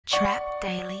Trap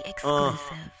Daily exclusive.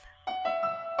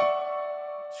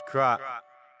 It's CROCK.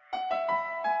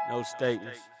 No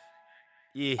statements.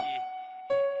 Yeah.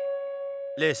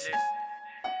 Listen.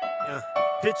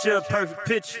 Picture a perfect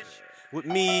picture with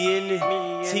me in it.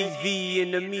 TV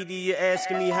and the media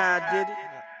asking me how I did it.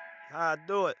 How I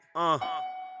do it.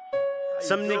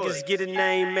 Some niggas get a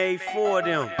name made for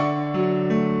them.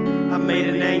 I made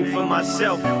a name for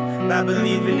myself by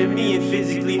believing in me and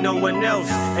physically no one else.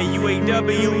 And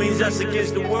UAW means us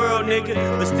against the world, nigga.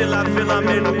 But still I feel I'm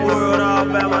in the world all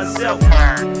by myself.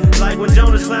 Like when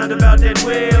Jonas found about that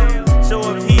well.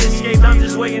 So if he escaped, I'm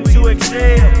just waiting to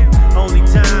exhale. Only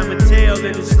time to tell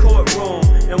in this courtroom.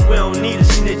 And we don't need a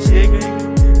snitch, nigga.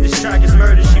 This track is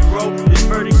murder, she wrote. This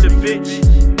verdict's a bitch.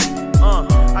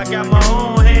 I got my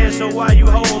own hands, so why you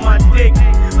holding my dick?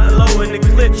 I'm low in the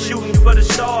clip, shooting for the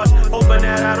stars, hoping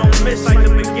that I don't miss like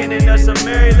the beginning of some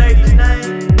married lady's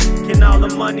name. Can all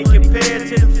the money compare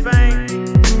to the fame?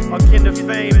 Or can the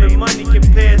fame and money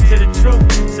compare to the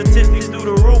truth? Statistics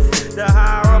through the roof, the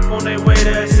higher up on their way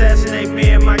to assassinate me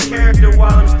and my character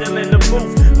while I'm still in the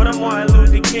booth. But I'm Martin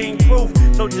Luther King proof,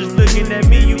 so just looking at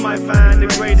me you might find the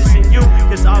greatest in you.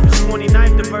 Cause August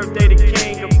 29th, the birthday of the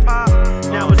king of pop.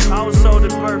 Now it's also the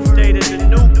birthday to the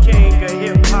new king of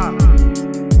hip-hop.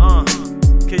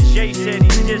 Cause Jay said he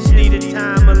just needed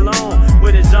time alone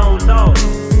with his own thoughts.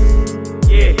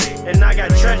 Yeah, and I got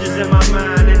treasures in my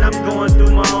mind and I'm going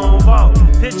through my own vault.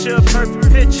 Picture a perfect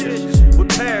picture with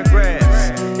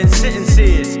paragraphs and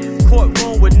sentences.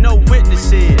 Courtroom with no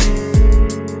witnesses.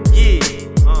 Yeah,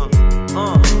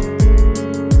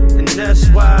 and that's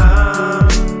why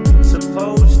I'm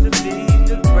supposed to be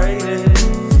the greatest.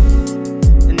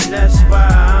 And that's why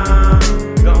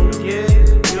I'm gonna give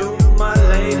you my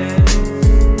latest.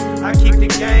 I keep the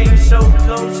game so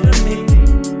close to me,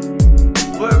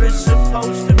 where it's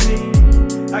supposed to be.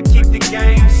 I keep the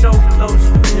game so close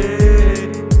to me,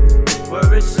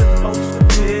 where it's supposed to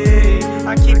be.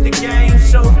 I keep the game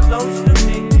so close to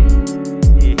me,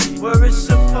 yeah, where it's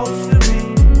supposed to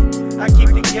be. I keep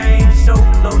the game so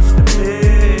close to me,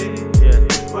 yeah,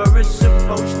 where it's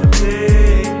supposed to be.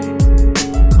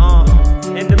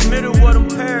 In the middle of them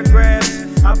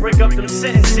paragraphs, I break up them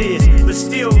sentences, but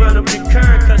still run up the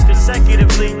current, cause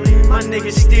consecutively, my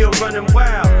niggas still running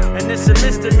wild. And it's a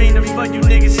misdemeanor for you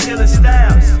niggas stealing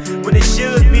styles, when it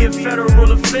should be a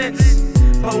federal offense.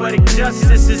 Poetic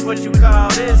justice is what you call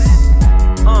this.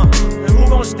 And who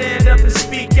gon' stand up and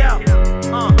speak out?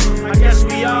 I guess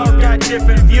we all got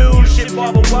different views. Shit,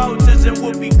 Barbara Walters and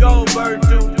Whoopi Goldberg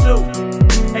do too.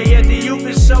 Hey, yeah, the youth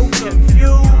is so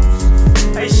confused.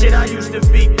 Hey, shit, I used to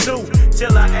be too,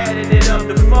 till I added it up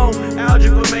to 4.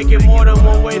 Algebra make it more than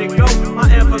one way to go.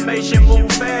 My information move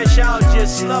fast, y'all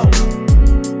just slow.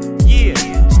 Yeah,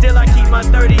 still I keep my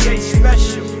 38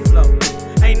 special flow.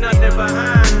 Ain't nothing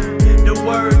behind the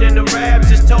word and the rap,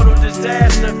 just total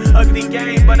disaster. Ugly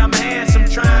game, but I'm handsome,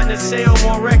 trying to sell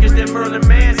more records than Merlin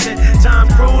Manson. Tom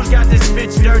Cruise got this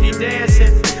bitch dirty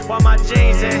dancing, while my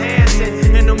jeans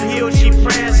enhancing, and them heels she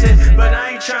prancing. But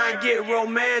I ain't trying to get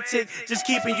romantic, just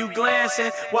keeping you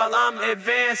glancing while I'm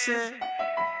advancing.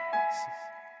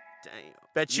 Damn,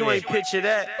 bet you ain't picture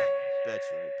that.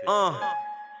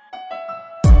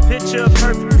 Picture a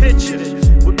perfect picture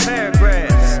with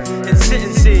paragraphs and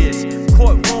sentences.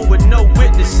 Courtroom with no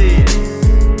witnesses.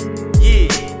 Yeah,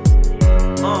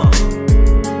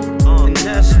 and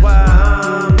that's why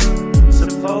I'm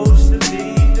supposed to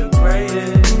be the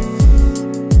greatest.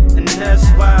 And that's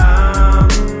why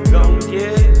I'm gonna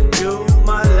give you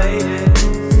my latest.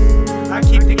 I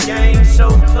keep the game so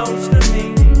close to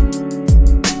me,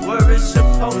 where it's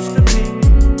supposed to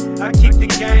be. I keep the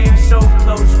game so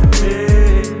close to me,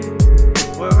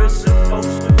 where it's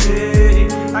supposed to be.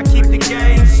 I keep the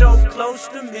game so close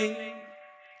to me,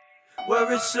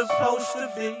 where it's supposed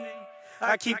to be.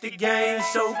 I keep the game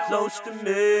so close to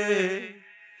me,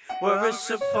 where it's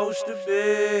supposed to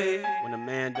be. When a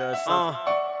man does something,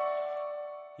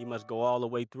 he must go all the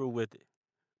way through with it,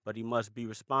 but he must be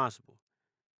responsible.